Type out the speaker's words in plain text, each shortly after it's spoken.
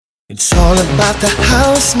It's all about the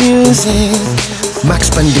house music. Max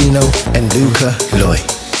Bandino and Luca Loy.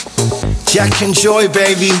 Jack and Joy,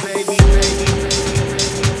 baby.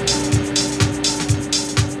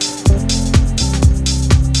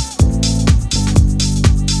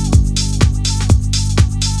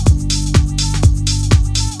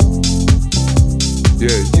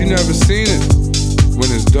 Yeah, you never seen it when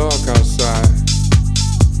it's dark outside.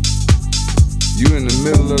 You in the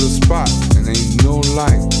middle of the spot and ain't no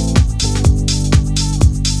light.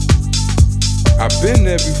 I've been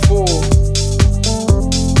there before.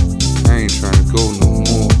 I ain't trying to go no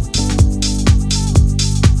more.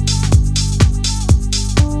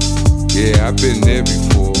 Yeah, I've been there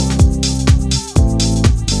before,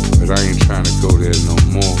 but I ain't trying to go there no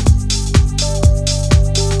more.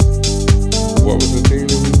 What was the thing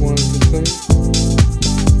that we wanted to say?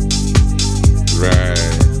 Right.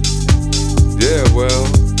 Yeah, well.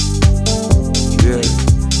 Yeah.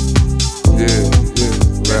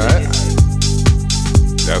 Right.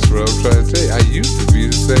 That's what I'm trying to tell you. I used to be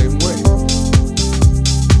the same way.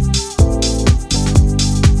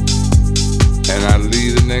 And I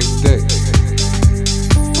leave the next day.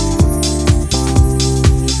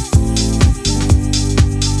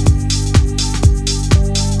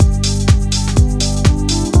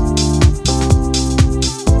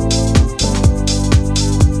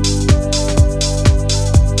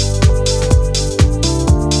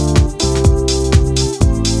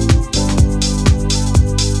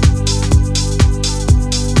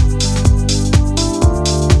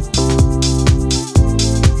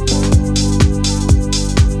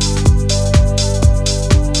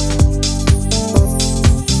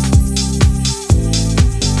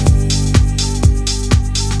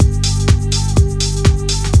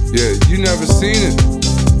 You never seen it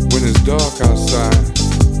when it's dark outside.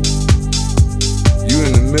 You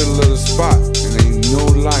in the middle of the spot and ain't no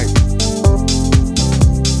light.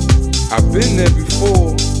 I've been there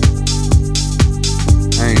before.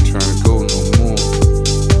 I ain't trying to go no more.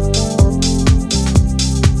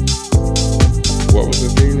 What was the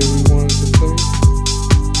thing that we wanted to say?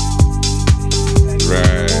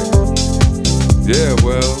 Right. Yeah,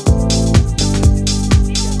 well.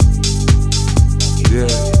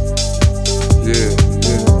 Yeah,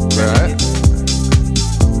 right.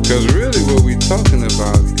 Cause really what we talking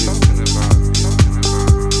about is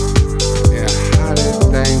how that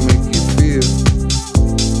thing make you feel.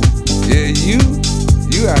 Yeah,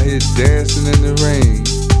 you out here dancing in the rain.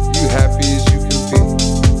 You happy as you can be.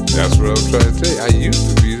 That's what I'm trying to tell you. I used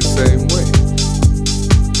to be the same way.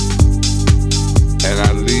 And I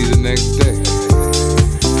leave the next day.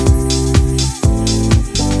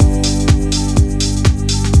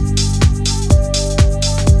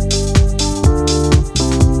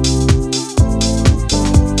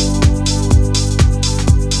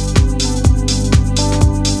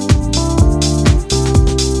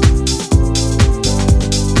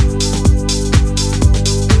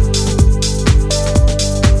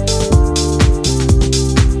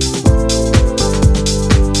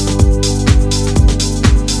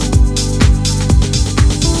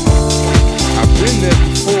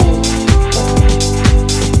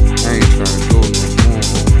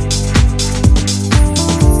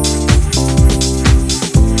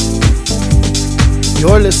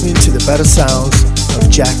 You're listening to the better sounds of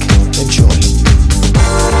Jack and Joy.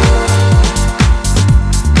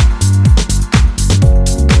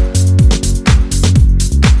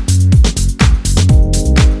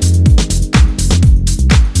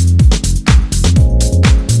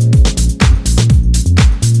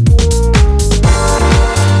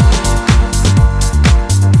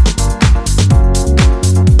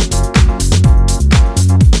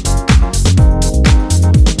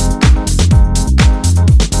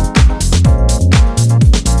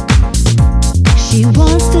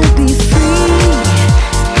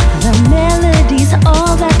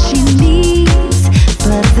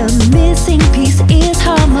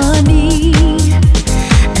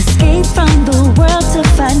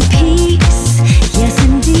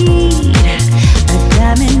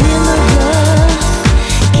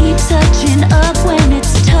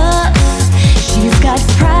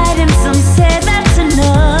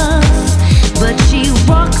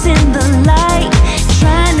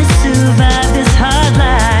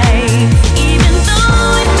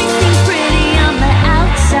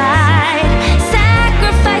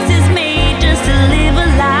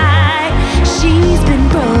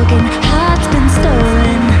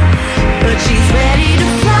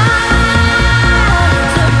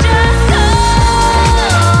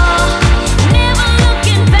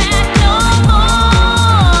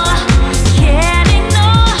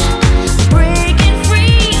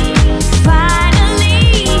 Free.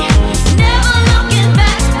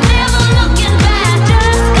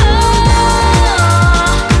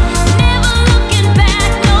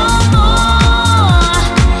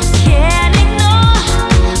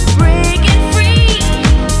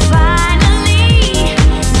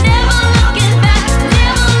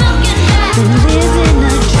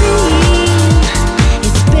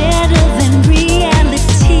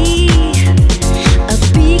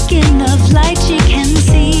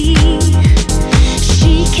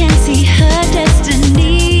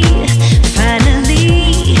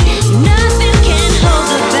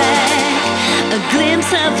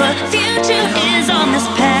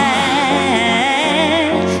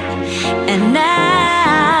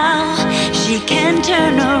 now she can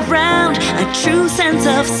turn around. A true sense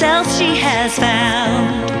of self she has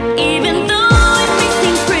found. Even though it may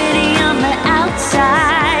seem pretty on the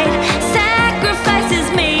outside, sacrifices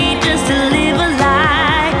made just to live a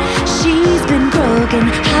lie. She's been broken,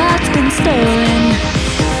 heart's been stolen,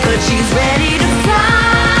 but she's ready to fly.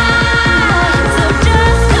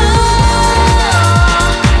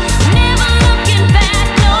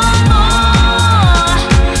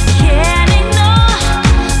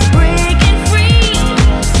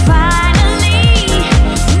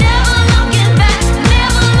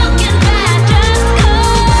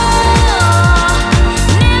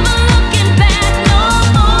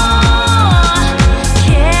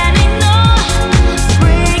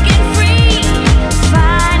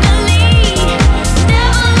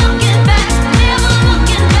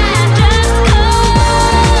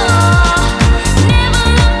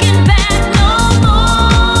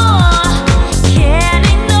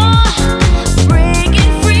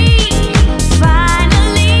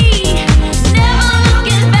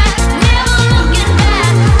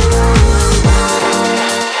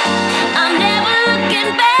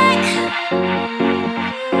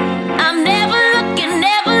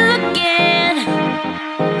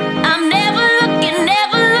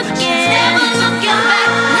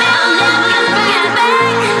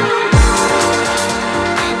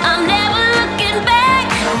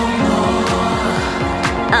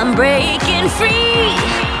 I'm breaking free.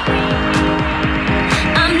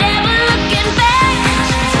 I'm never looking back.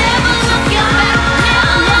 Never looking back.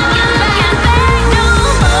 Never looking back no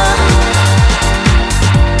more.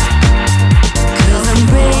 'Cause I'm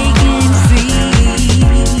breaking free.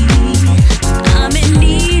 I'm in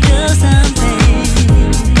need of something.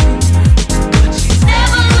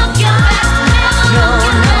 Never looking back. No,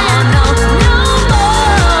 no, no, no more.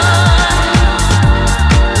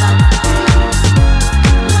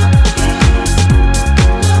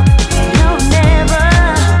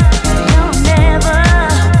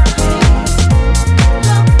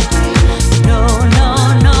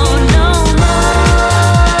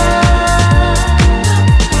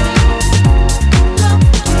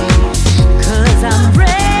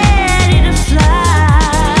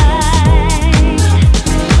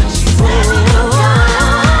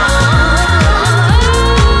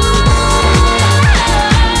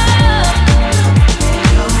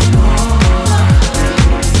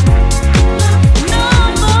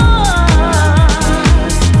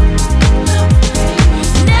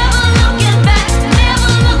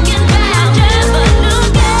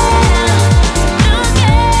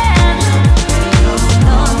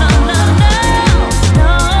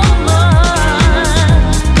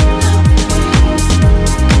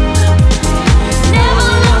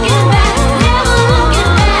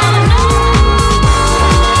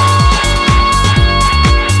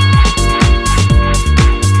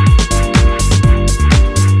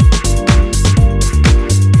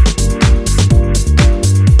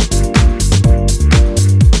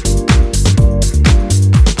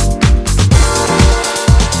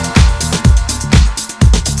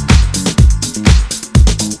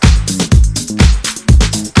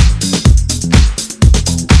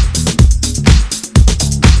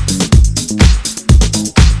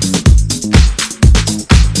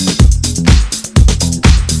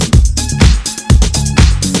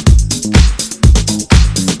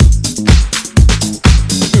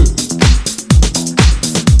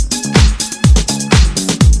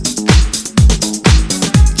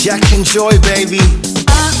 Jack and Joy, baby.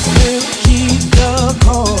 I will keep the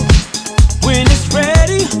call. When it's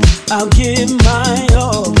ready, I'll give my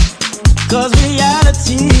all. 'Cause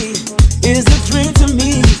reality is a dream to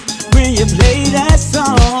me when you play that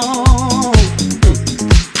song.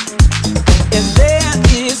 If there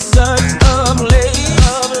is such a place,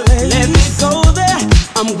 let me go there.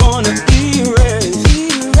 I'm gonna erase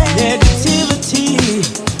negativity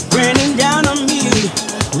raining down on me,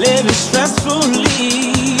 living stressfully.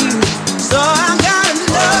 So I gotta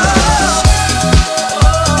know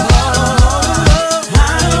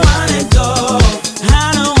how I wanna go.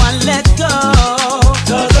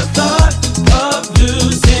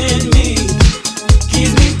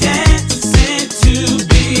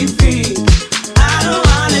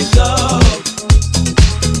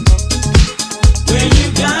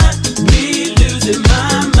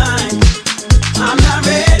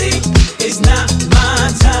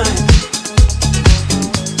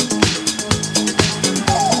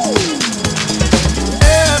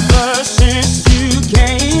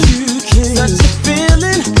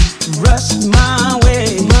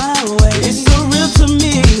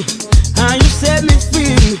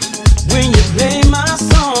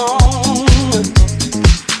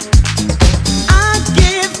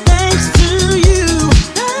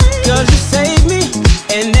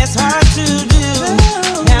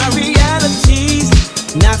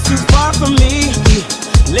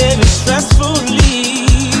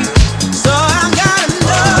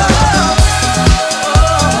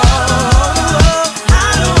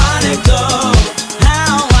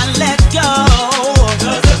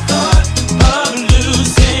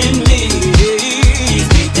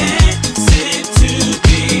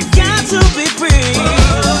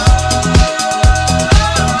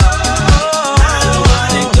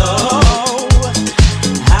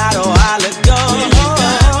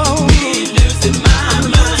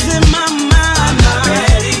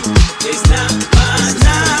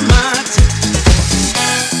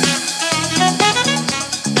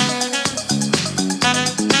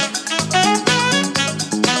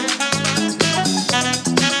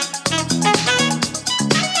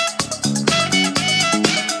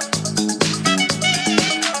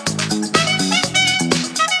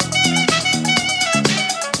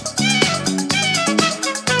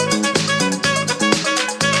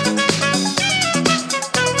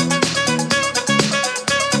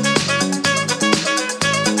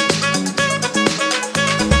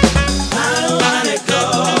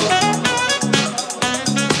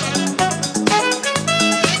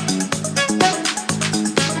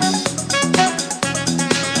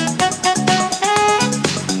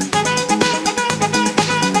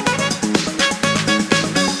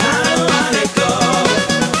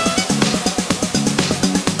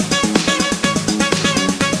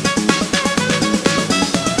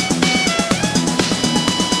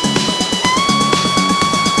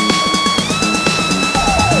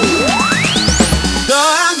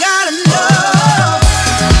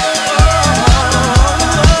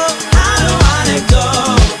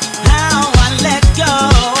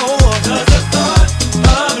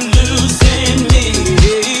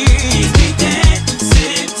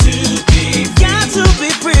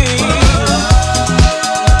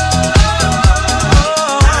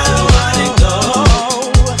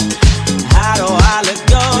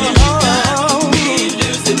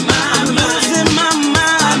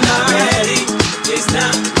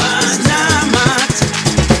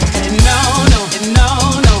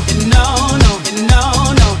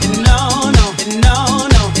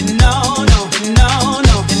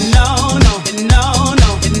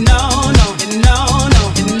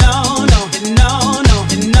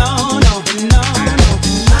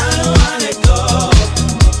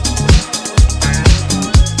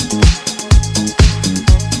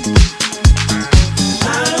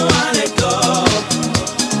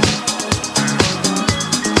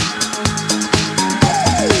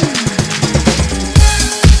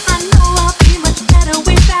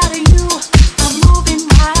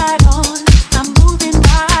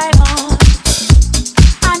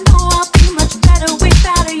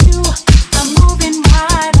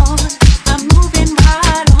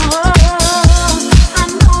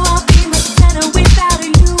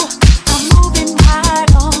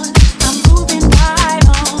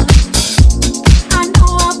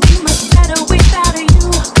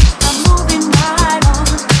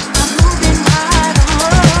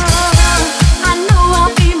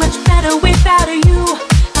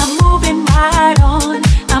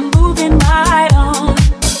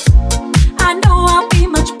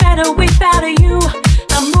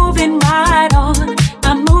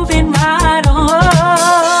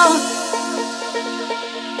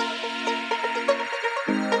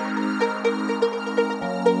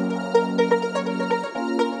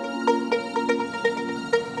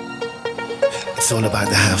 It's all about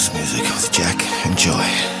the house music with Jack and Joy.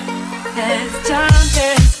 As time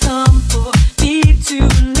has come for me to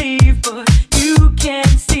leave, but you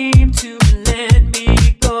can't seem to let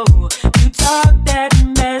me go. You talk that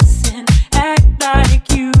mess and act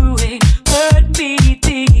like you ain't hurt me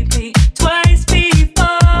deeply twice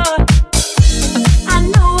before. I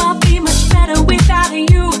know I'll be much better without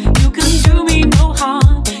you. You can do me no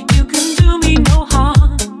harm. You can do me no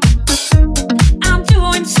harm. I'm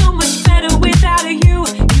doing so much better without you.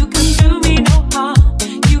 You can do me no harm.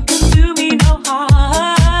 You can do me no harm.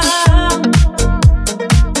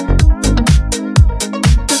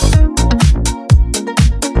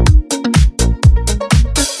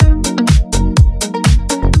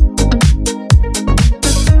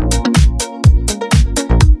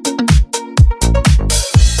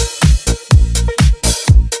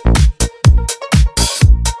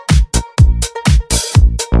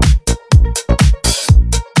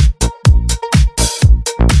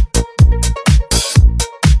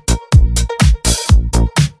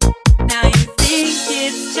 Now you think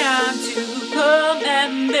it's time to come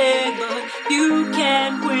and beg, but you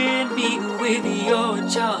can't win me with your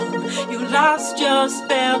charm. You lost your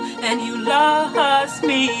spell and you lost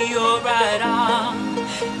me. You're right on.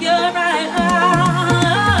 You're right on.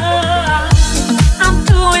 I'm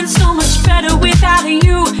doing so much better without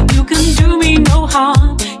you. You can do me no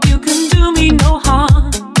harm. You can do me no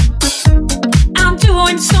harm. I'm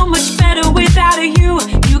doing so much better without you.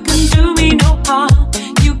 You can do me no harm.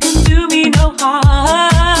 You can do me no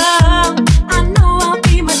harm. I know I'll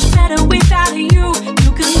be much better without you.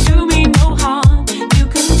 You can do me no harm. You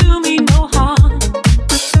can do me no harm.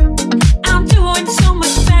 I'm doing so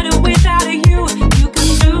much better without you. You can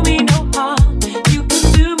do me no harm. You can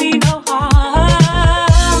do me no harm.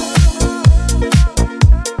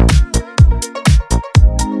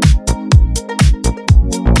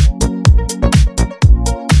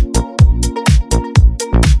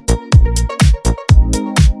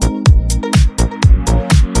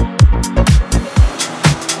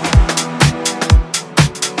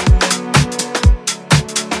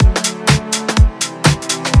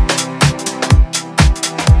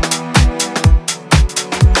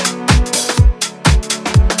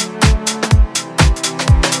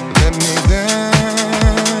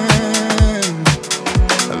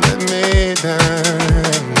 Let me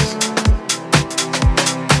dance,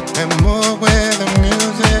 and move with the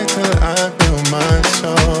music till I feel my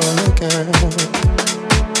soul again.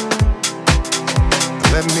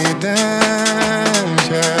 Let me dance,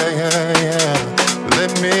 yeah, yeah, yeah.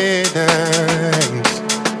 Let me dance,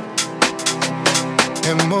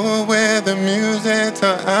 and move with the music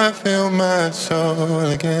till I feel my soul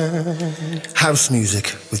again. House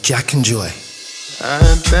music with Jack and Joy. I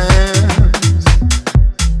dance,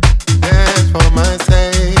 dance for my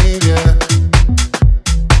Savior.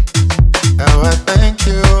 How I thank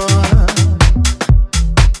you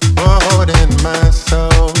for holding my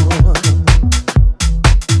soul.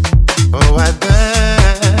 Oh, I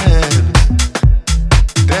dance,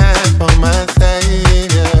 dance for my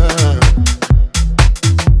Savior.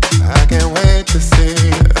 I can't wait to see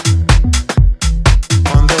you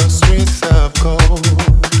on the streets of gold.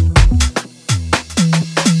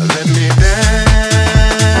 Let me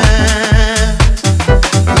dance,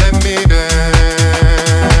 let me dance.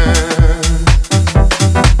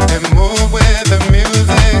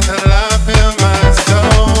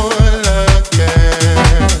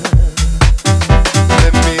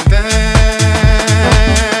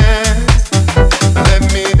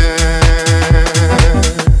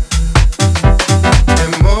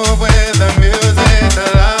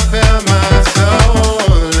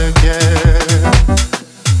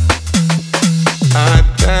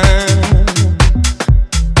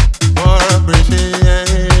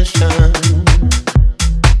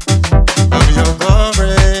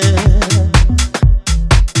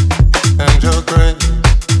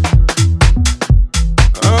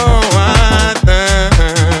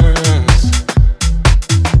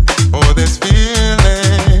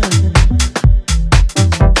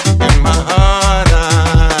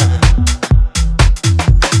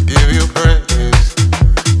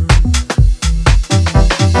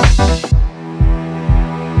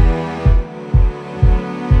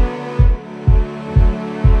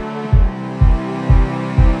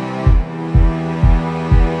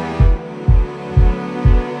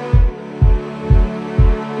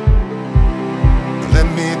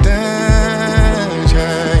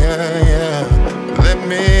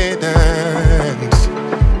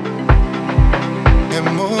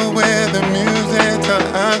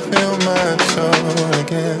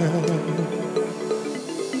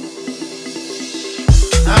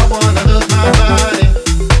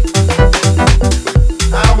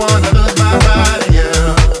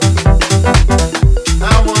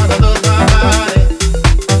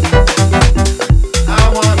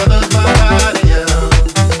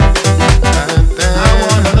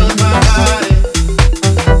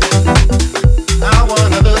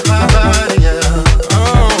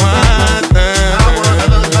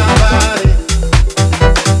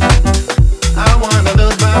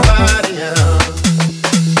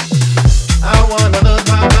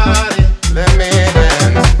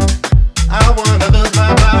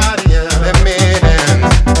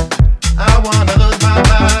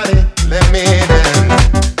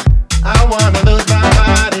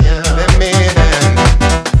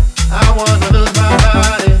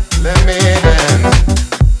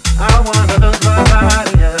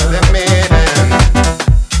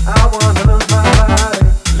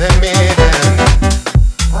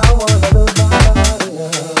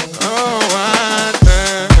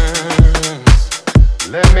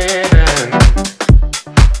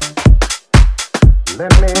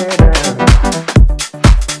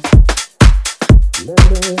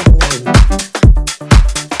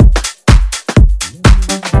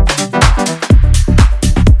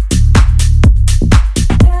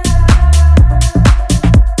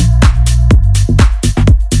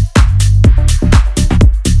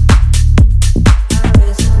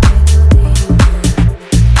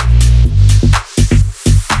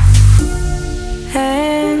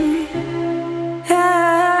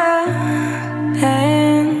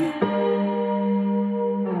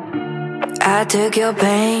 I took your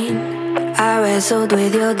pain, I wrestled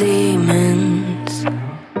with your demons.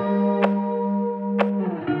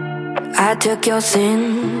 I took your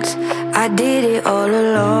sins, I did it all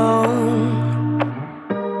alone.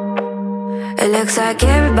 It looks like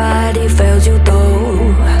everybody fails you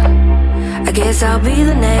though. I guess I'll be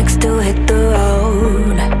the next to hit the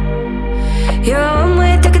road. You're a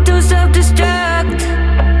one-way ticket to self-destruct.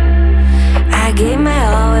 I gave my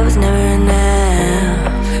all, it was never enough.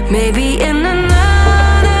 Maybe in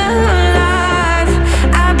another life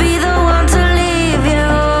I'll be the one to leave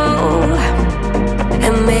you.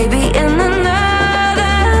 And maybe in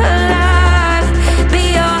another life be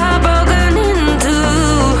your heart broken in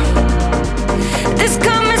two. This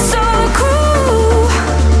coming so cruel,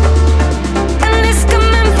 and it's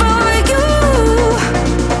coming for you.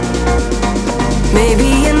 Maybe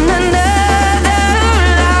in another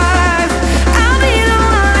life I'll be the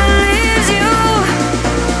one that leaves you.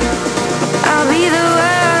 I'll be the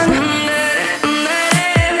one.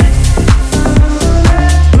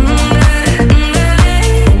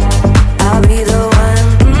 I'll be the one.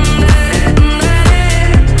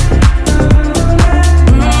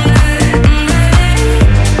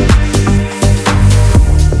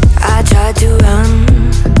 I tried to run,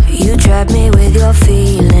 you trapped me with your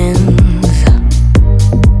feelings.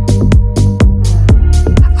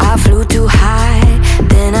 I flew too high,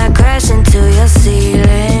 then I crashed into your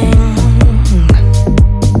ceiling.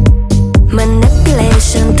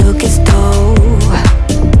 Manipulation took its toll.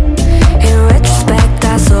 In retrospect,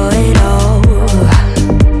 I saw it all.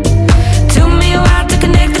 Took me a while to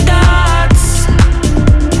connect the dots.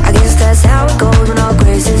 I guess that's how it goes when all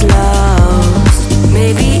grace is lost.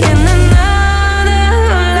 Maybe in another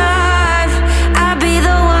life I'll be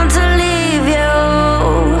the one to leave you.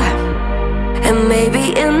 And maybe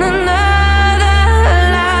in another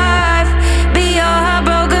life be your heart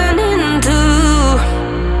broken in two.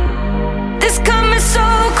 This coming so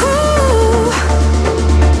cruel,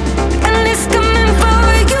 and it's coming for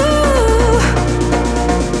you.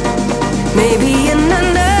 Maybe in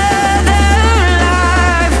another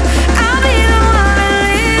life I'll be the one that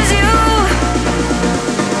leaves you.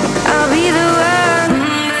 I'll be the one.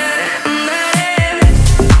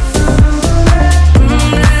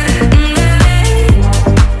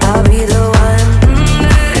 I'll be the one. I'll be the one that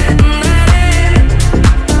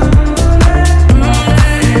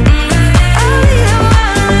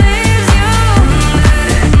leaves you.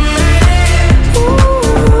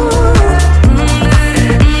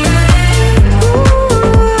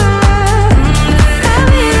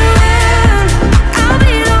 I'll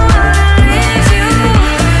be the one that leaves you.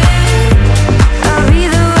 I'll be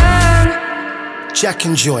the one. Jack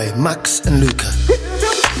and Joy, Max and Luca.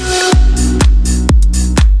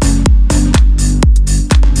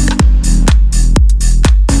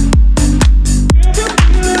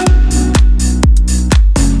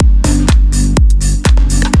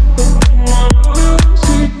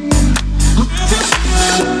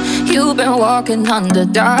 You've been walking under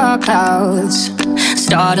dark clouds,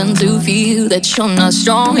 starting to feel that you're not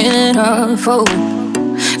strong enough. Oh,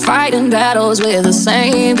 fighting battles with the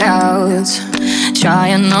same doubts,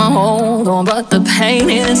 trying to hold on, but the pain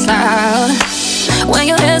is loud. When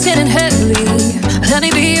your head's getting heavy, let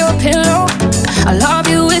me be your pillow. I love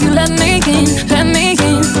you if you let me in, let me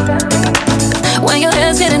in. When your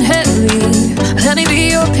head's getting heavy, let me be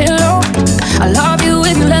your pillow. I love you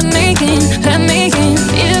if you let me in, let me in.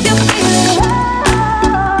 If you feel it,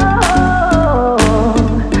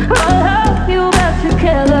 I'll love you back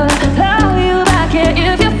together, love you back here.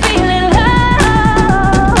 If you feel it,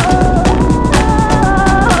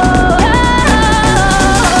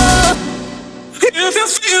 If you're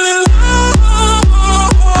feeling love,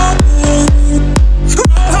 I'll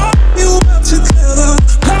hold you back together,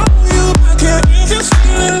 hold you back here. If you're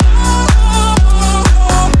feeling love,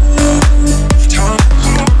 time to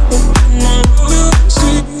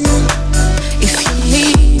see. if you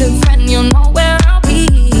need a friend, you know where I'll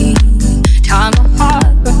be. Time to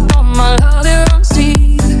heart, but all my love it runs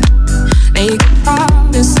deep. Make a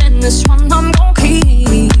promise and this one I'm gon'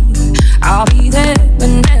 keep. I'll be there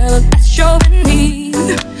whenever that's your need.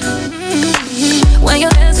 When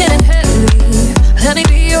your head's getting heavy, let me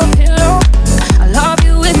be your pillow. I love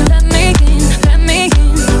you if you let me in, let me in.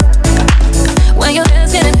 When your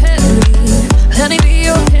head's getting heavy, let me be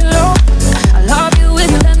your pillow. I love you if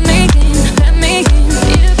you let me in, let me in.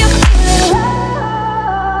 If you feel love,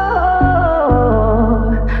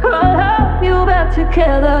 I'll love you back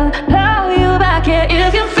together, love you back here.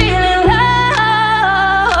 If you're feeling love,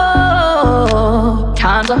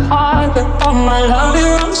 times are hard, but all my love it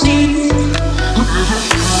runs deep.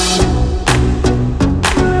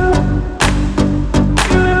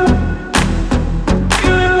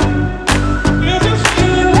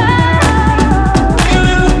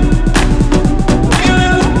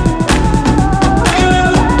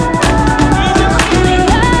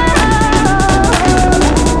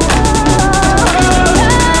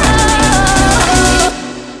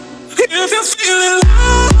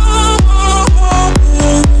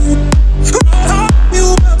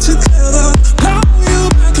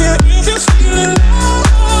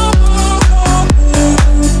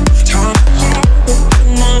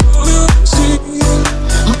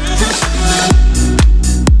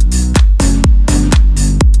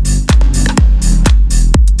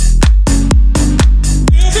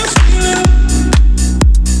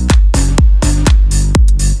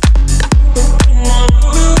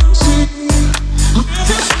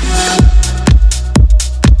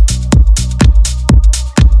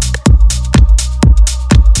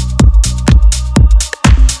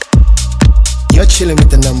 You're chilling with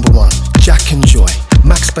the number one, Jack and Joy,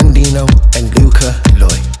 Max Bandino and Luca Loy.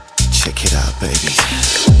 Check it out, baby.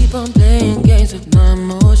 Keep on playing games with my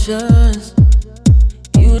emotions.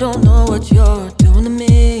 You don't know what you're doing to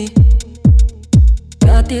me.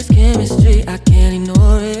 Got this chemistry, I can't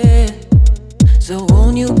ignore it. So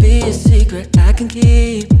won't you be a secret I can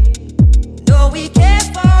keep? No, we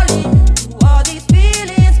can't fall into all these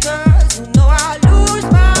feelings, girl. You know I lose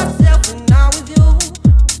myself when I'm with you.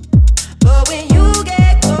 But when you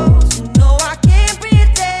get close, you know I can't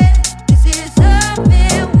pretend. This is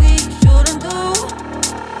something we shouldn't do.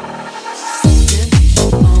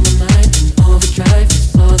 Temptation on my mind and overdrive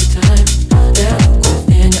all the time. That look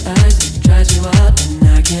within your eyes, it drives me wild and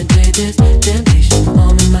I can't take this. Temptation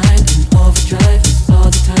on my mind and overdrive all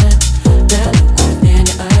the time. That look within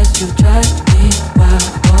your eyes, you drive me wild.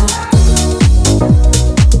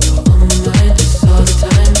 You're on my mind just all the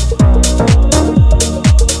time.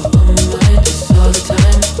 You're on my mind just all the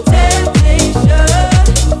time. Temptation.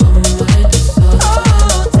 You're on my mind just all the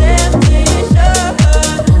time. Temptation.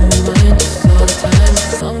 You're on my mind just all the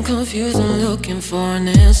time. I'm confused and looking for an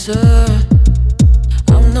answer.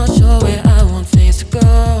 I'm not sure where I want things to go.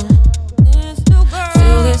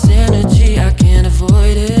 Feel this energy, I can't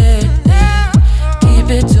avoid it. Keep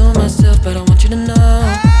it to myself, but I want you to know.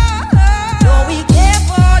 No, we can't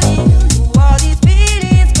fall into all these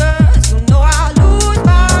feelings, girl. You know I lose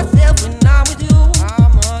myself when I'm with you.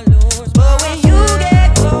 But when you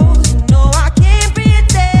get close, you know I can't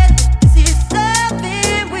pretend. This is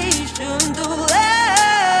something we shouldn't do.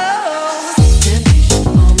 Temptation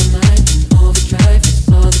on my mind and overdrive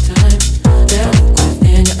all the time. That look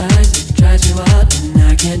within your eyes, it drives me wild and I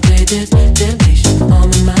can't take this. Temptation on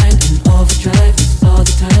my mind and overdrive all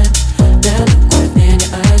the time. That look within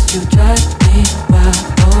your eyes, you drive me wild.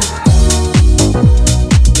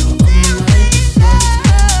 You're on my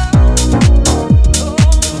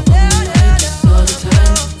mind just all the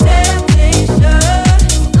time. Temptation.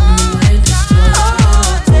 You're on my mind just all the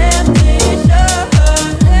time. Temptation. You're on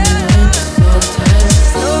my mind just all the time.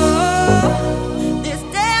 So this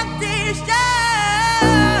temptation,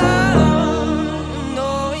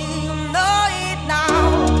 know it now.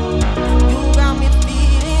 You got me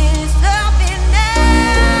feeling something now.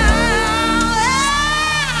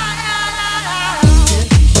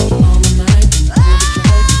 Temptation on my mind and overdrive all the time.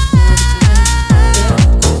 That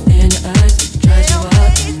look within your eyes, it drives me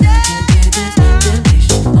wild and I can't take this.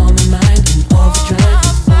 Temptation on my mind and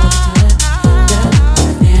overdrive all the time. That look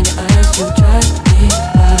within your eyes, you drive me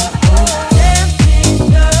wild.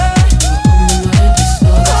 Temptation. You're on my mind just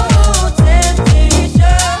all the time. Temptation. You're on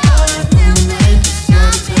my mind just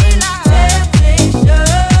all the time. Temptation.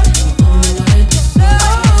 You're on my mind just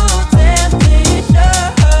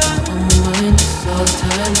all the time.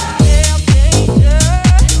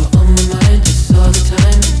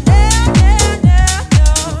 Temptation.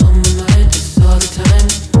 You're on my mind just all the time.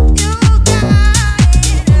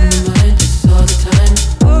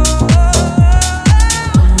 You're on my mind just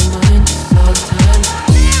all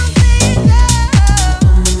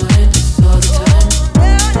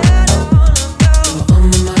the time. You're on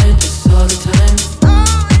my mind just all the time.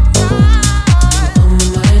 You're on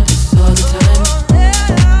my mind just all the time.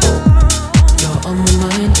 You're on my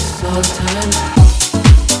mind just all the time.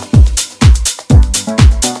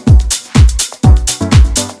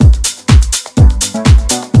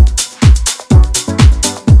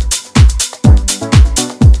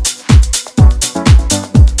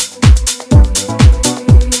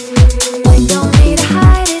 We don't need to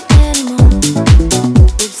hide it anymore.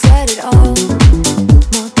 We've said it all,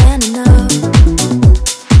 more than enough.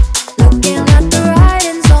 Looking at the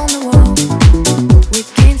writings on the wall, we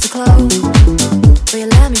came so close, but you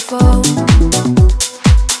let me fall.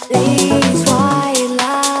 These white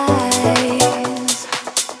lies,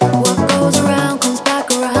 what goes around comes back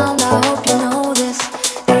around. I hope you know this.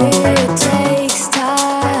 It takes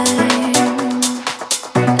time,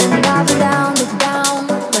 and I've been down,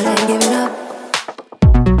 but I ain't giving up.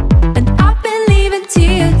 And I've been leaving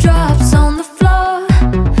teardrops on the floor.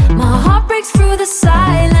 My heart breaks through the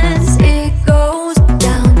silence. It goes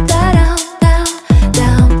down, da down, down,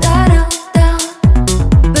 down, da down, down.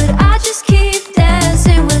 But I just keep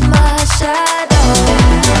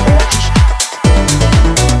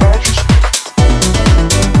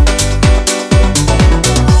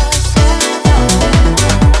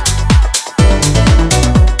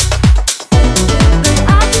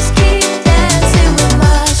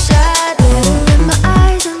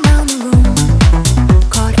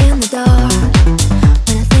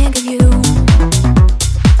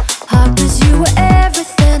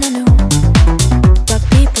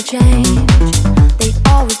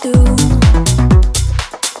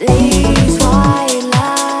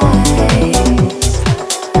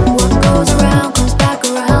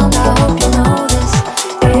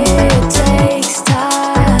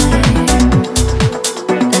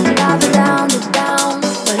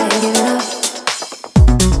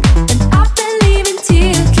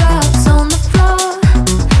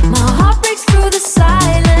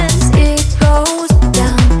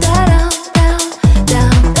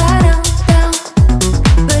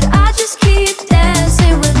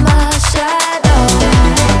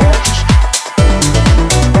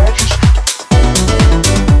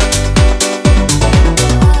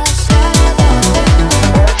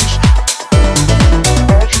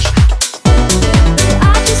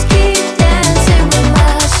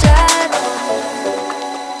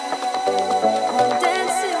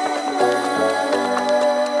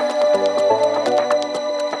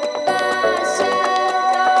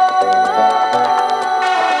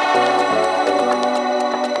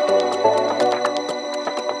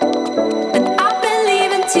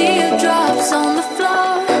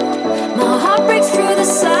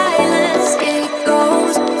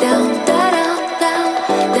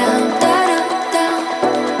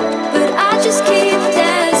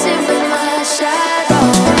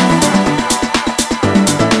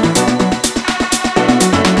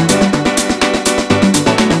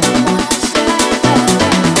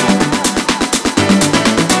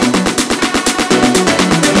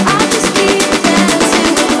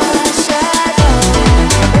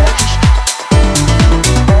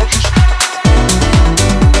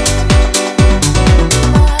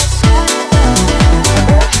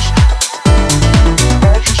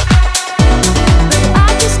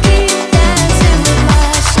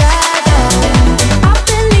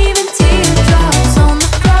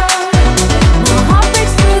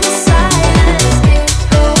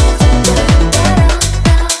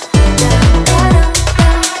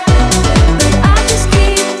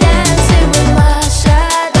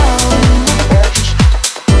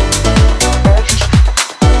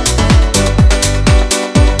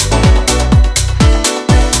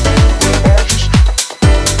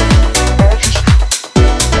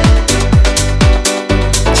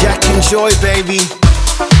Joy, baby.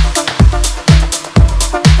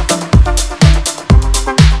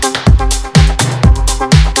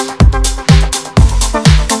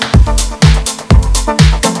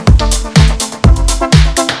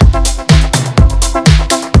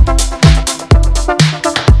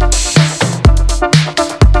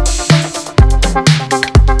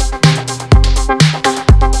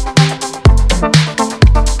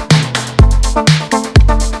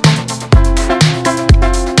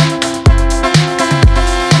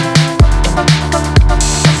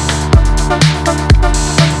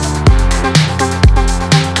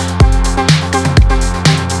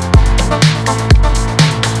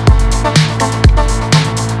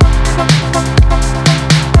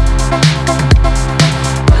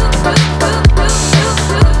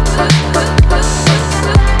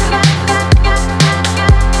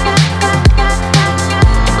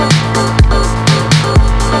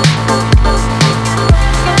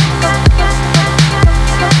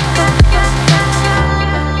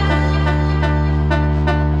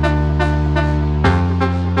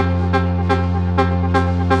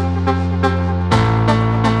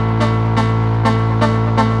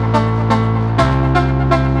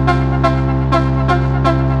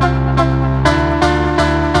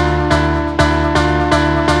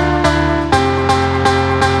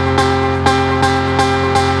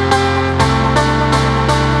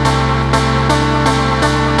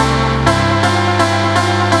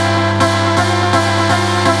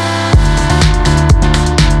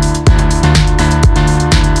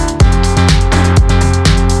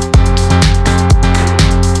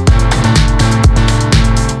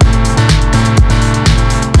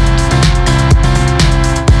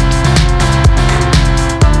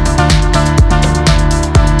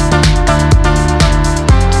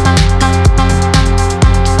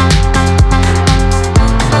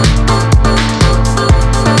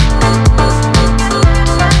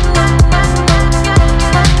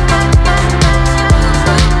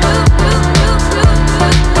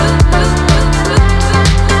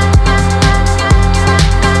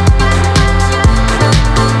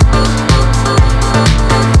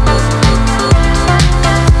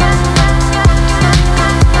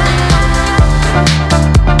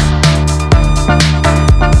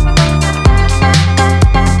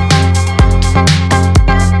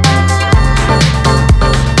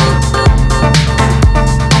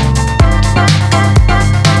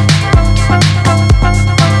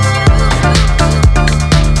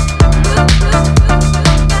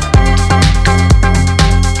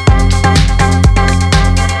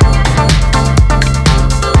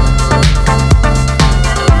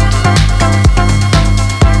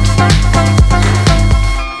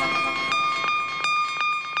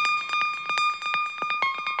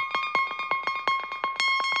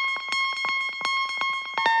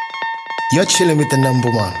 You're chilling with the number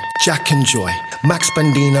one, Jack and Joy, Max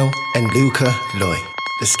Bandino and Luca Loy.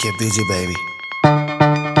 Let's get busy, baby.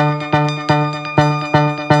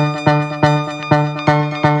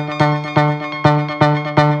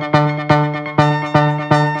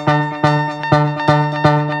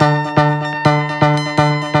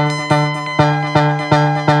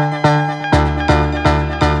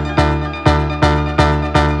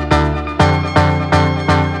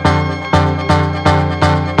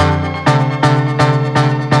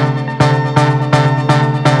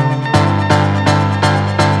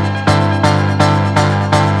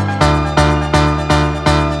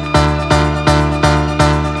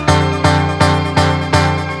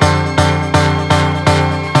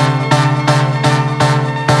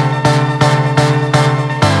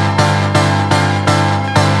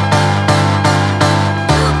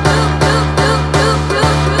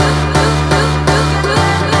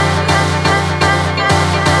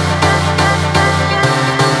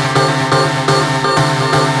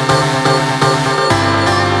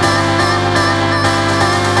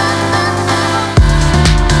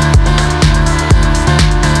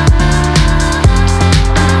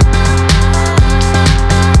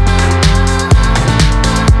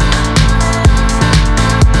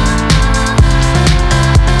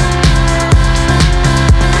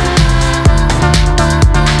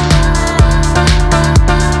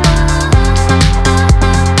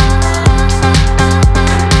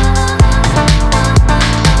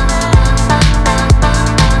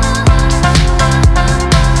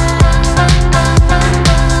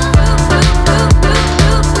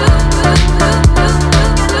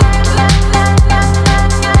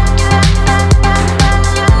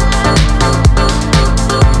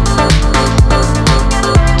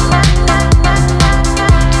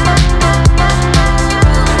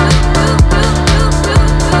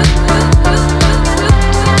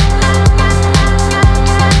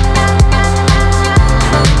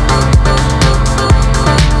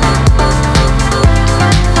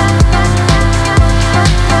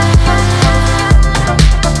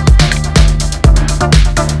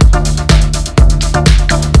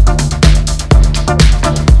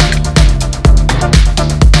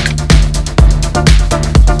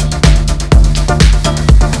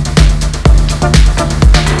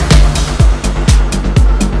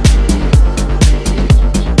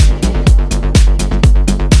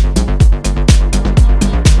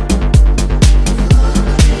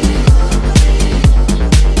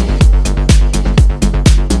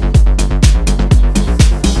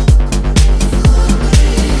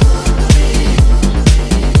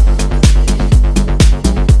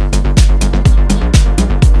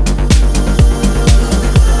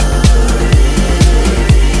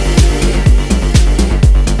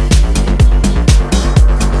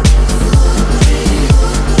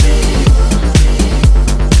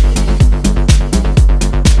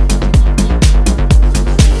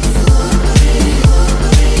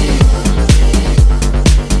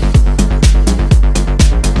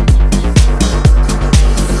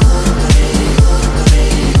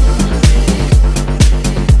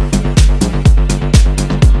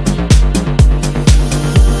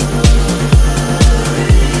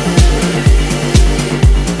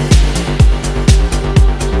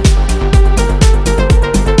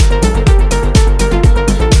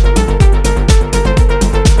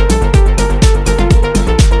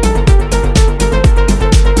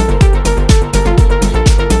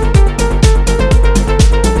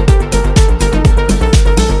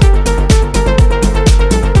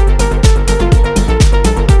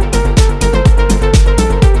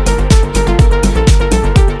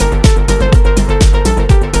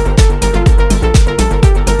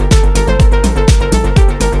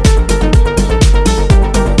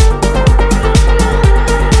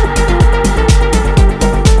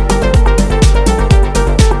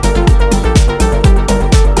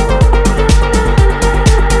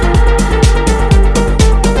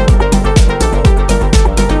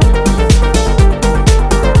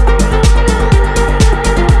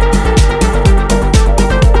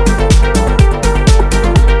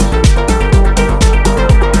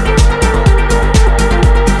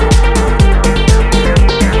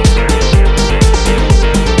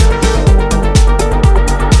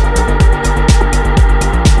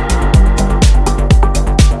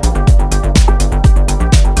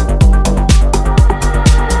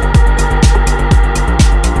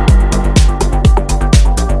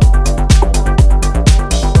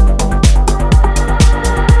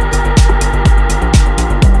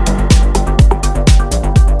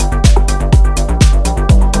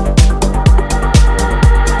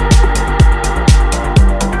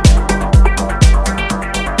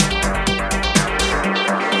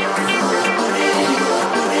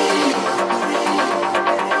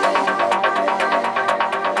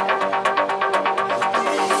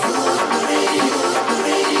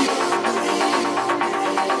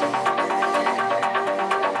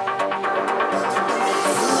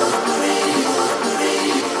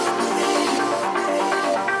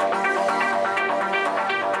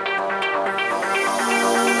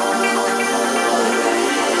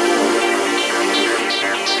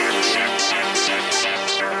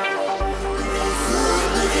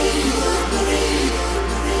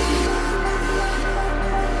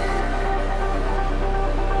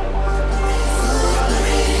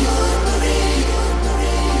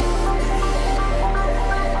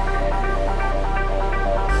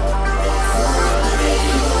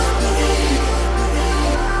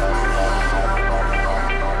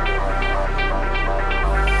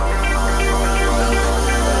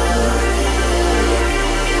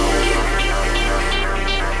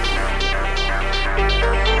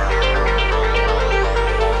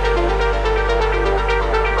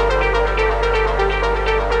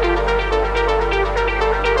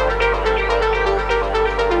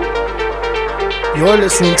 You're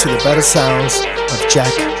listening to the better sounds of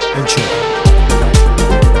Jack and Joy.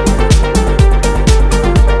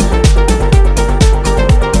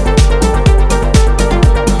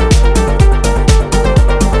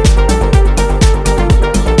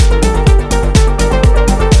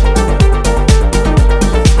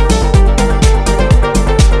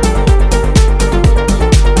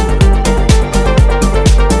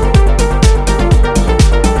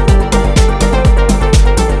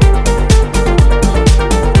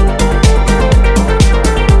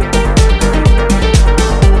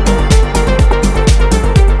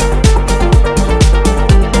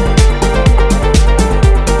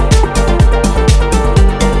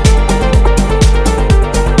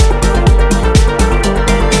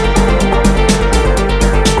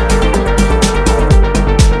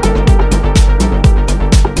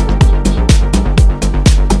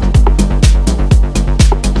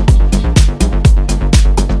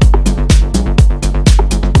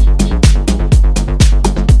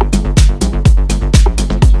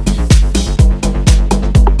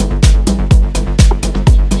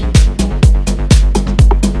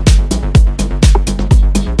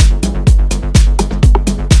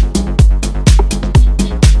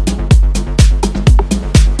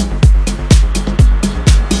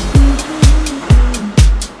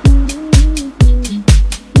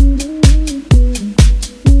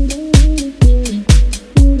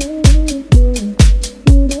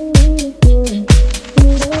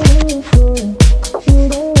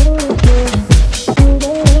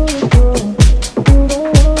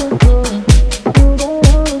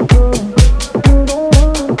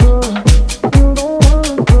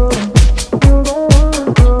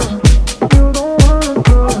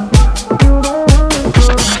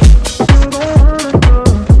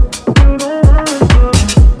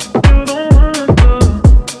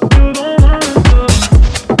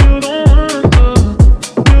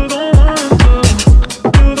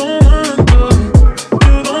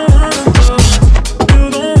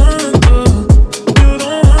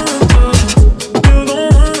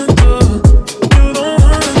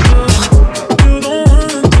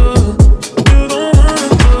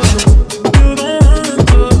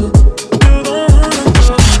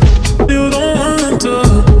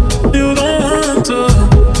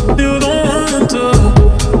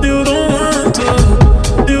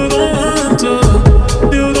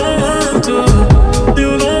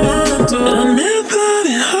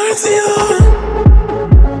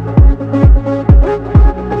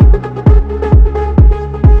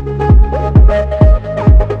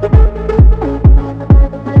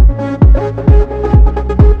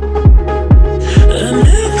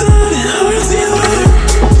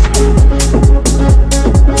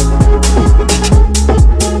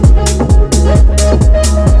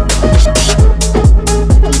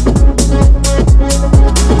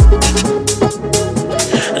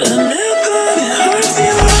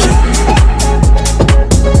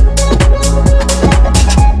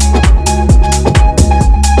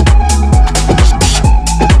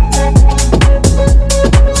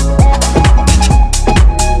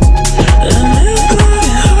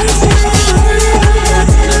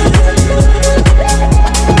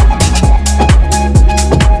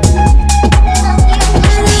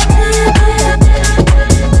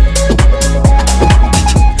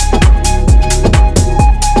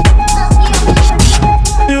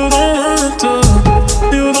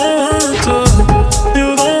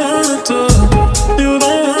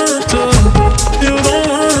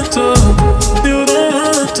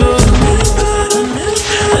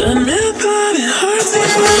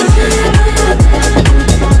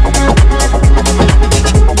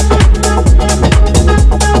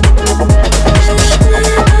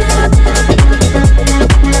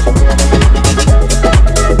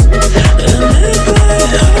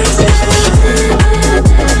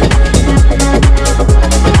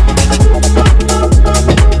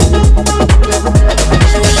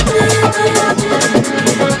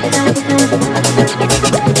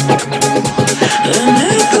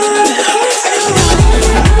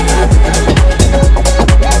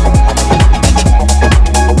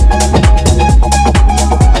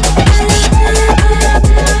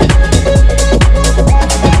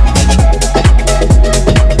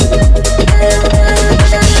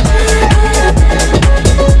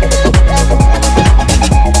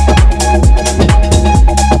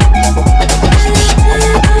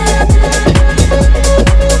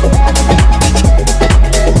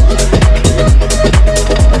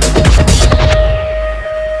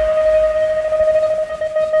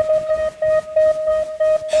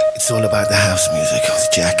 It's all about the house music with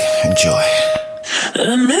Jack and Joy.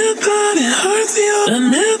 Admit that it hurts you.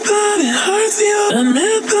 Admit that it hurts you.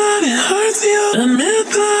 Admit that it hurts you. Admit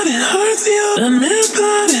that it hurts you. Admit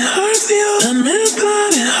that it hurts you. Admit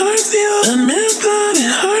that it hurts you. Admit that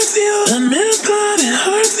it hurts you. Admit